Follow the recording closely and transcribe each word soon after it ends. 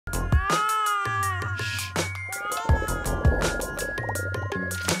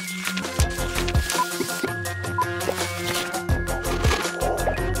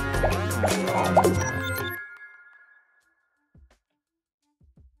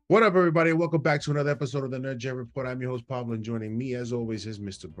What up, everybody? Welcome back to another episode of the NerdGen Report. I'm your host, Pablo, and joining me, as always, is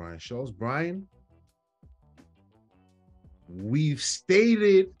Mr. Brian Schultz. Brian, we've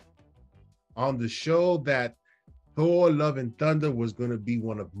stated on the show that Thor Love and Thunder was going to be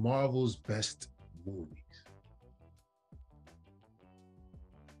one of Marvel's best movies.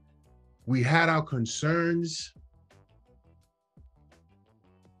 We had our concerns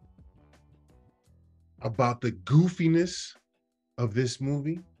about the goofiness of this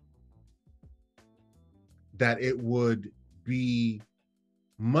movie, that it would be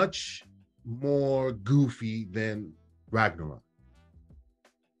much more goofy than Ragnarok.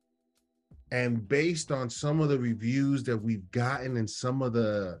 And based on some of the reviews that we've gotten and some of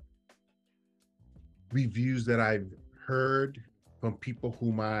the reviews that I've heard from people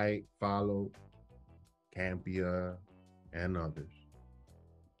whom I follow, Campia and others,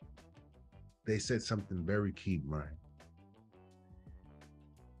 they said something very key, Brian.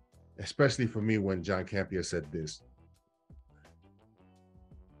 Especially for me when John Campia said this.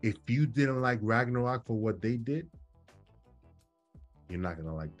 If you didn't like Ragnarok for what they did, you're not going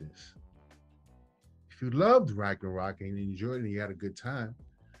to like this. If you loved Ragnarok and you enjoyed it and you had a good time,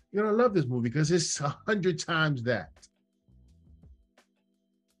 you're going to love this movie because it's 100 times that.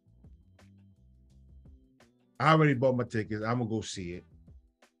 I already bought my tickets. I'm going to go see it.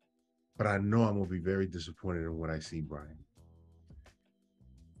 But I know I'm going to be very disappointed in what I see, Brian.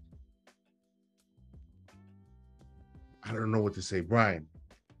 I don't know what to say. Brian,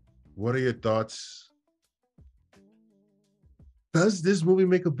 what are your thoughts? Does this movie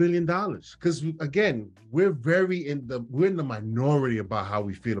make $1 billion? Because again, we're in the minority about how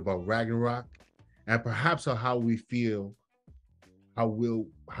we feel about Ragnarok, and perhaps how we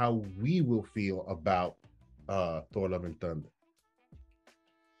will feel about Thor: Love and Thunder.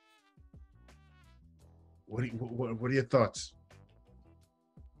 What are your thoughts?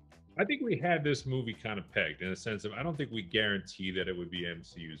 I think we had this movie kind of pegged in a sense of I don't think we guarantee that it would be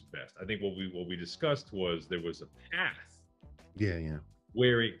MCU's best. I think what we discussed was there was a path,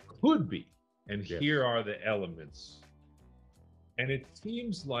 where it could be, and here are the elements. And it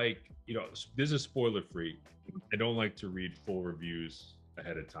seems like this is spoiler free. I don't like to read full reviews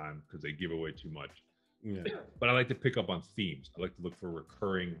ahead of time because they give away too much. Yeah. But I like to pick up on themes. I like to look for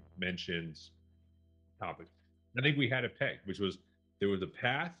recurring mentions, topics. I think we had a peg, which was there was a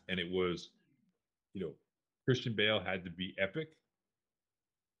path, and it was, Christian Bale had to be epic.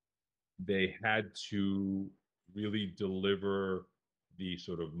 They had to really deliver the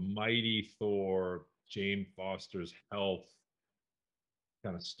sort of mighty Thor, Jane Foster's health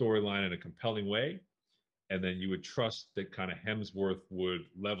kind of storyline in a compelling way. And then you would trust that kind of Hemsworth would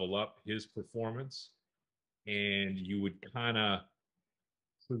level up his performance, and you would kind of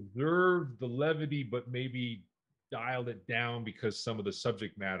preserve the levity, but maybe dialed it down because some of the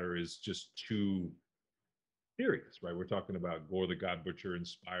subject matter is just too serious, right? We're talking about Gore the God Butcher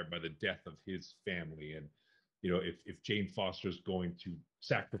inspired by the death of his family. And, if Jane Foster's going to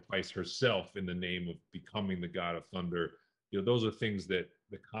sacrifice herself in the name of becoming the God of Thunder, those are things that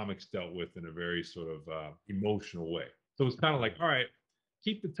the comics dealt with in a very sort of emotional way. So it's kind of like, all right,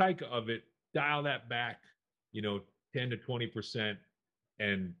 keep the Taika of it, dial that back, 10 to 20%,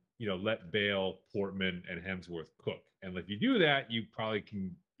 and let Bale, Portman, and Hemsworth cook. And if you do that, you probably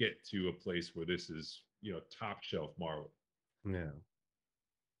can get to a place where this is, top shelf Marvel. Yeah.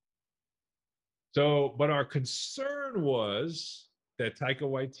 So, but our concern was that Taika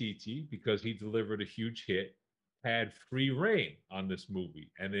Waititi, because he delivered a huge hit, had free reign on this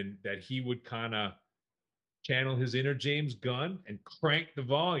movie, and then that he would kind of channel his inner James Gunn and crank the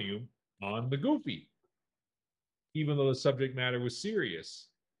volume on the goofy, even though the subject matter was serious.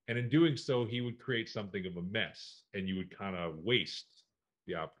 And in doing so, he would create something of a mess, and you would kind of waste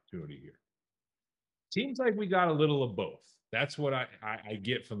the opportunity here. Seems like we got a little of both. That's what I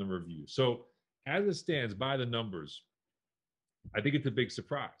get from the review. So as it stands, by the numbers, I think it's a big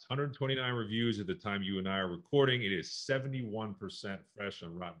surprise. 129 reviews at the time you and I are recording. It is 71% fresh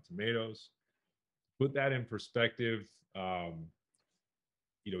on Rotten Tomatoes. Put that in perspective,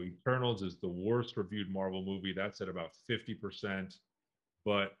 Eternals is the worst reviewed Marvel movie. That's at about 50%.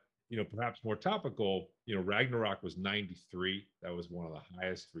 But, perhaps more topical, Ragnarok was 93. That was one of the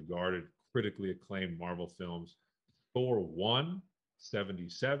highest regarded, critically acclaimed Marvel films. Thor 1,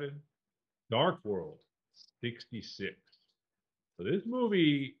 77. Dark World, 66. So this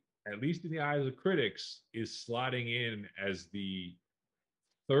movie, at least in the eyes of critics, is slotting in as the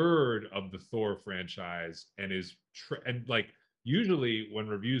third of the Thor franchise, and usually when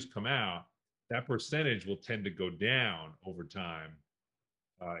reviews come out, that percentage will tend to go down over time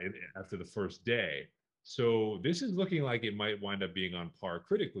after the first day. So this is looking like it might wind up being on par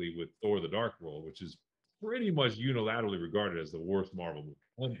critically with Thor: The Dark World, which is pretty much unilaterally regarded as the worst Marvel movie.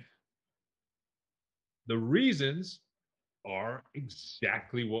 And the reasons are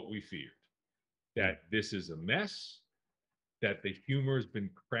exactly what we feared, Mm. that this is a mess, that the humor has been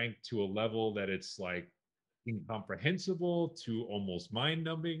cranked to a level that it's like incomprehensible to almost mind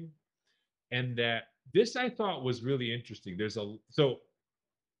numbing. And that this I thought was really interesting. There's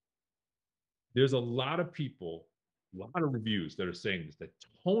a lot of people, a lot of reviews that are saying this, that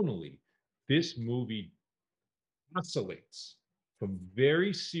tonally, this movie oscillates from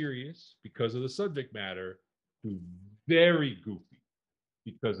very serious because of the subject matter to very goofy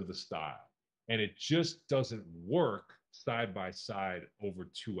because of the style. And it just doesn't work side by side over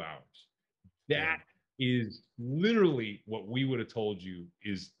 2 hours. Yeah. That is literally what we would have told you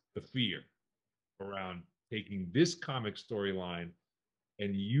is the fear around taking this comic storyline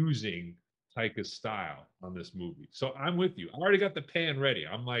and using Taika's style on this movie. So I'm with you. I already got the pan ready.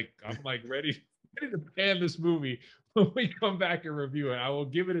 I'm like ready to pan this movie when we come back and review it. I will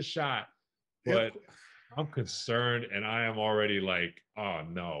give it a shot, Yeah. but I'm concerned and I am already like, oh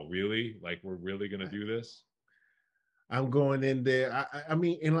no, really? Like we're really gonna do this? I'm going in there. I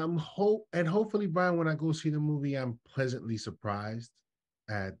mean, and hopefully, Brian, when I go see the movie, I'm pleasantly surprised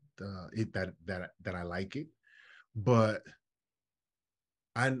at it that I like it. But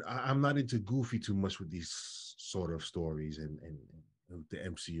I'm not into goofy too much with these sort of stories and the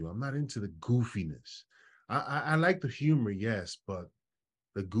MCU. I'm not into the goofiness. I like the humor, yes, but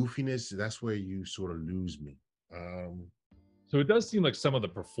the goofiness, that's where you sort of lose me. Um, So it does seem like some of the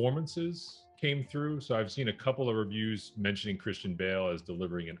performances came through. So I've seen a couple of reviews mentioning Christian Bale as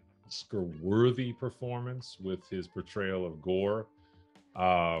delivering an Oscar-worthy performance with his portrayal of Gore.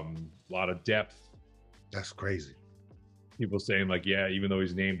 A lot of depth. that's crazy. People saying like, yeah, even though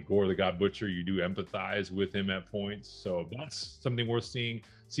he's named Gore the God Butcher, you do empathize with him at points. So that's something worth seeing.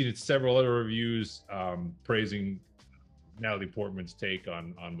 Seen it several other reviews praising Natalie Portman's take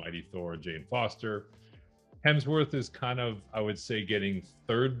on Mighty Thor and Jane Foster. Hemsworth is kind of, I would say, getting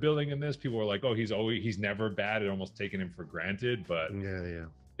third billing in this. People are like, oh, he's never bad, and almost taking him for granted. But Yeah,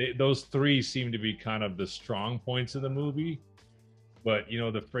 yeah. those three seem to be kind of the strong points of the movie. But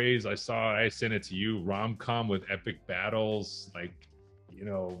the phrase I sent it to you, rom com with epic battles, like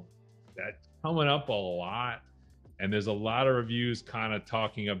that's coming up a lot. And there's a lot of reviews kind of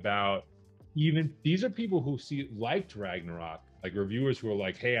talking about, even these are people who liked Ragnarok, like reviewers who are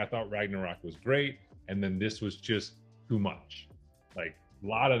like, hey, I thought Ragnarok was great, and then this was just too much. Like a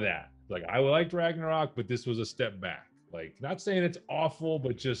lot of that. Like I liked Ragnarok, but this was a step back. Like not saying it's awful,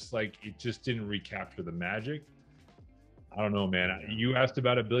 but just like it just didn't recapture the magic. I don't know, man. Yeah, You asked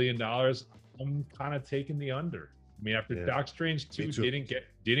about $1 billion. I'm kind of taking the under. I mean, after yeah. Doc Strange Me 2 too.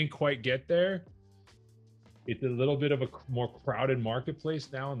 didn't quite get there, it's a little bit of a more crowded marketplace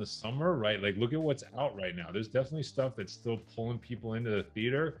now in the summer, right? Like, look at what's out right now. There's definitely stuff that's still pulling people into the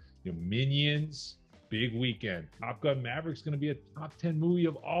theater. Minions, big weekend. Top Gun Maverick's going to be a top 10 movie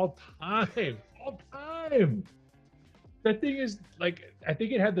of all time. All time. That thing is like, I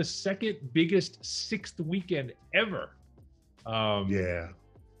think it had the second biggest sixth weekend ever. Um, Yeah,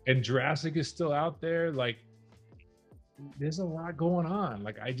 and Jurassic is still out there. Like, there's a lot going on.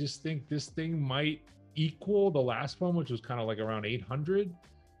 Like, I just think this thing might equal the last one, which was kind of like around 800.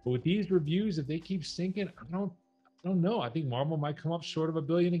 But with these reviews, if they keep sinking, I don't know. I think Marvel might come up short of $1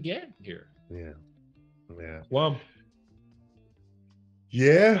 billion again here. yeah, yeah. Slump.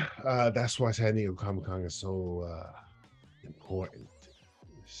 Yeah, that's why San Diego Comic Con is so important,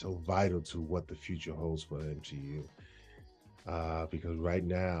 so vital to what the future holds for the MCU. Because right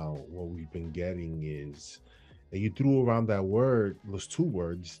now, what we've been getting is, and you threw around that word, those two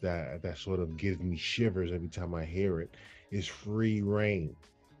words that sort of gives me shivers every time I hear it, is free reign.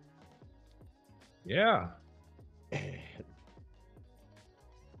 Yeah. And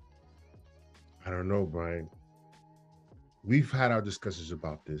I don't know, Brian. We've had our discussions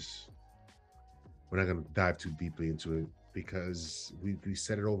about this. We're not going to dive too deeply into it because we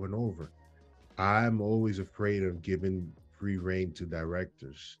said it over and over. I'm always afraid of giving free reign to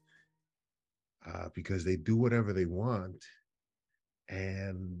directors because they do whatever they want.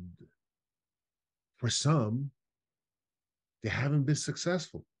 And for some, they haven't been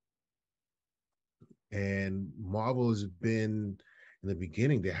successful. And Marvel has been, in the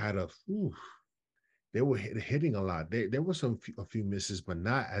beginning, they had they were hitting a lot. There were a few misses, but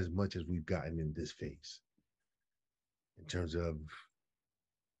not as much as we've gotten in this phase in terms of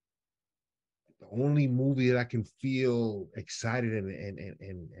the only movie that I can feel excited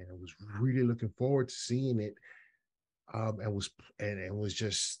and I was really looking forward to seeing it and was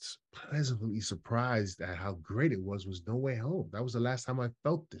just pleasantly surprised at how great it was No Way Home. That was the last time I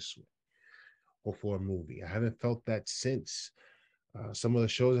felt this way for a movie. I haven't felt that since. Some of the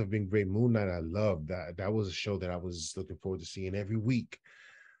shows have been great. Moon Knight, I love that. That was a show that I was looking forward to seeing every week.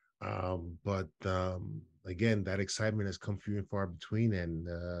 But again, that excitement has come few and far between, and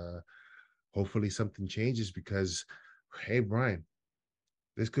hopefully something changes because, hey, Brian,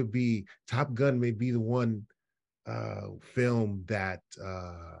 this could be Top Gun may be the one film that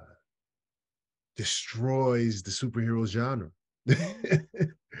destroys the superhero genre.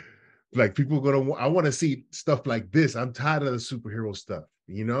 Like people are gonna, I want to see stuff like this. I'm tired of the superhero stuff,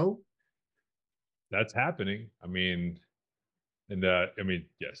 you know? That's happening. I mean, and I mean,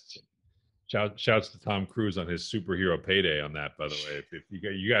 yes. Shouts to Tom Cruise on his superhero payday on that. By the way, if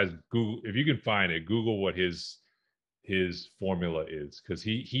you guys Google, if you can find it, Google what his formula is, because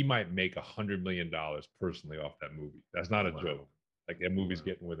he might make $100 million personally off that movie. That's not a joke. Like that movie's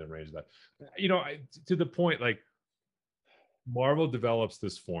getting within range of that. You know, to the point, like Marvel develops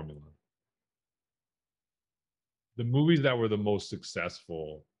this formula. The movies that were the most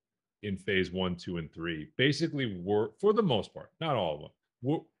successful in phase 1, 2, and 3 basically were, for the most part, not all of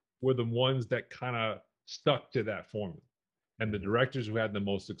them, were the ones that kind of stuck to that formula. And the directors who had the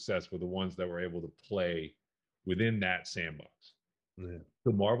most success were the ones that were able to play within that sandbox. Yeah.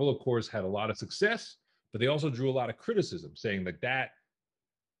 So Marvel, of course, had a lot of success, but they also drew a lot of criticism, saying that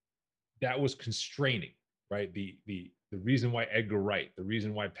was constraining, right? The reason why Edgar Wright, the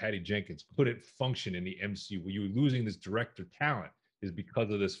reason why Patty Jenkins couldn't function in the MCU, where you were losing this director talent, is because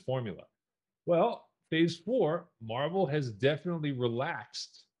of this formula. Well, phase 4, Marvel has definitely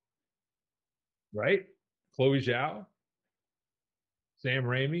relaxed, right? Chloe Zhao, Sam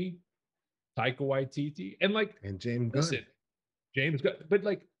Raimi, Taika Waititi, and like, And James listen, Gunn. James Gunn, but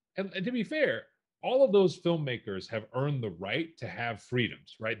like, and to be fair, all of those filmmakers have earned the right to have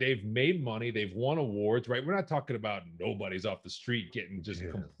freedoms, right? They've made money, they've won awards, right? We're not talking about nobody's off the street getting just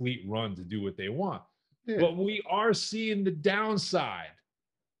complete run to do what they want. Yeah. But we are seeing the downside,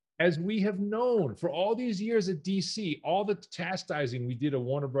 as we have known for all these years at DC, all the chastising we did at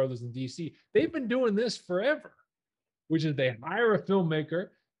Warner Brothers and DC, they've been doing this forever, which is they hire a filmmaker,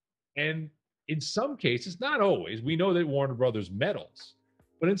 and in some cases, not always, we know that Warner Brothers meddles,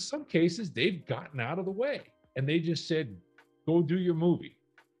 but in some cases, they've gotten out of the way and they just said, go do your movie.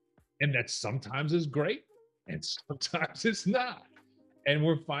 And that sometimes is great and sometimes it's not. And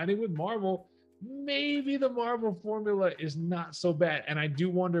we're finding with Marvel, maybe the Marvel formula is not so bad. And I do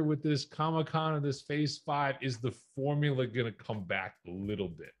wonder with this Comic-Con and this phase 5, is the formula going to come back a little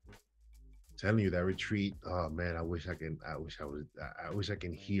bit? Telling you that retreat, oh man, I wish I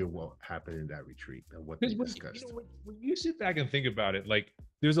can hear what happened in that retreat and what they discussed. When you sit back and think about it, like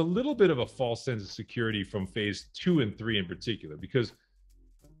there's a little bit of a false sense of security from phase 2 and 3 in particular, because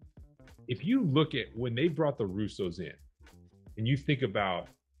if you look at when they brought the Russos in and you think about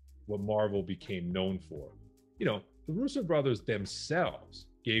what Marvel became known for, you know, the Russo brothers themselves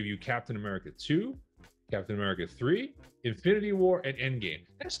gave you Captain America 2, Captain America 3, Infinity War, and Endgame.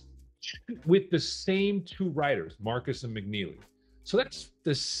 That's with the same 2 writers, Marcus and McNeely. So that's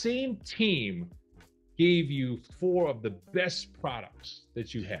the same team gave you 4 of the best products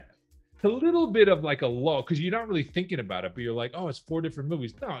that you have. It's a little bit of like a lull, because you're not really thinking about it, but you're like, oh, it's 4 different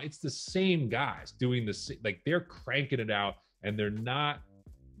movies. No, it's the same guys doing the like they're cranking it out, and they're not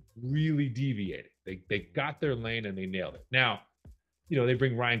really deviating. They got their lane and they nailed it. Now, you know, they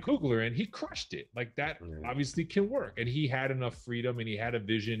bring Ryan Coogler in, he crushed it. Like that obviously can work. And he had enough freedom and he had a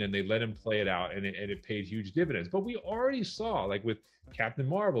vision, and they let him play it out, and it paid huge dividends. But we already saw, like with Captain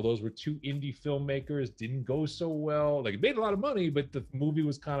Marvel, those were 2 indie filmmakers, didn't go so well. Like it made a lot of money, but the movie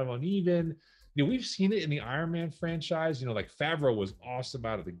was kind of uneven. You know, we've seen it in the Iron Man franchise. You know, like Favreau was awesome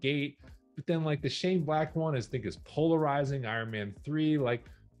out of the gate, but then like the Shane Black one is polarizing. Iron Man 3, like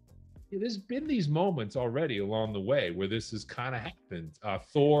there's been these moments already along the way where this has kind of happened.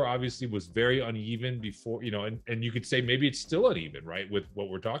 Thor obviously was very uneven before, you know, and you could say maybe it's still uneven, right? With what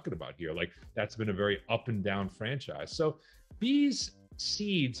we're talking about here, like that's been a very up and down franchise. So these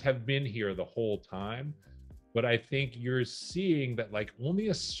seeds have been here the whole time, but I think you're seeing that like only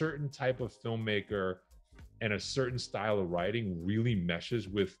a certain type of filmmaker and a certain style of writing really meshes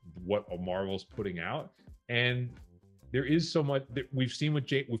with what Marvel's putting out. And there is so much that we've seen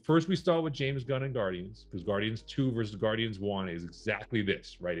with first we saw with James Gunn and Guardians, because Guardians 2 versus Guardians 1 is exactly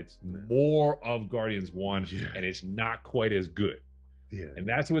this, right? It's more of Guardians 1 and it's not quite as good. Yeah. And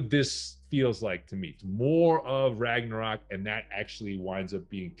that's what this feels like to me. It's more of Ragnarok, and that actually winds up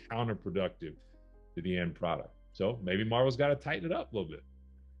being counterproductive to the end product. So maybe Marvel's got to tighten it up a little bit.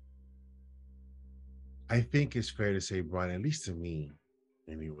 I think it's fair to say, Brian, at least to me,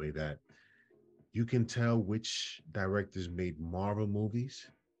 anyway, that you can tell which directors made Marvel movies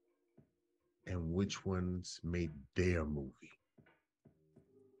and which ones made their movie.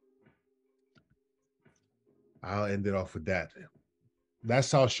 I'll end it off with that.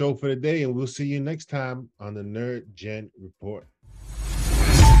 That's our show for today, and we'll see you next time on the Nerd Gen Report.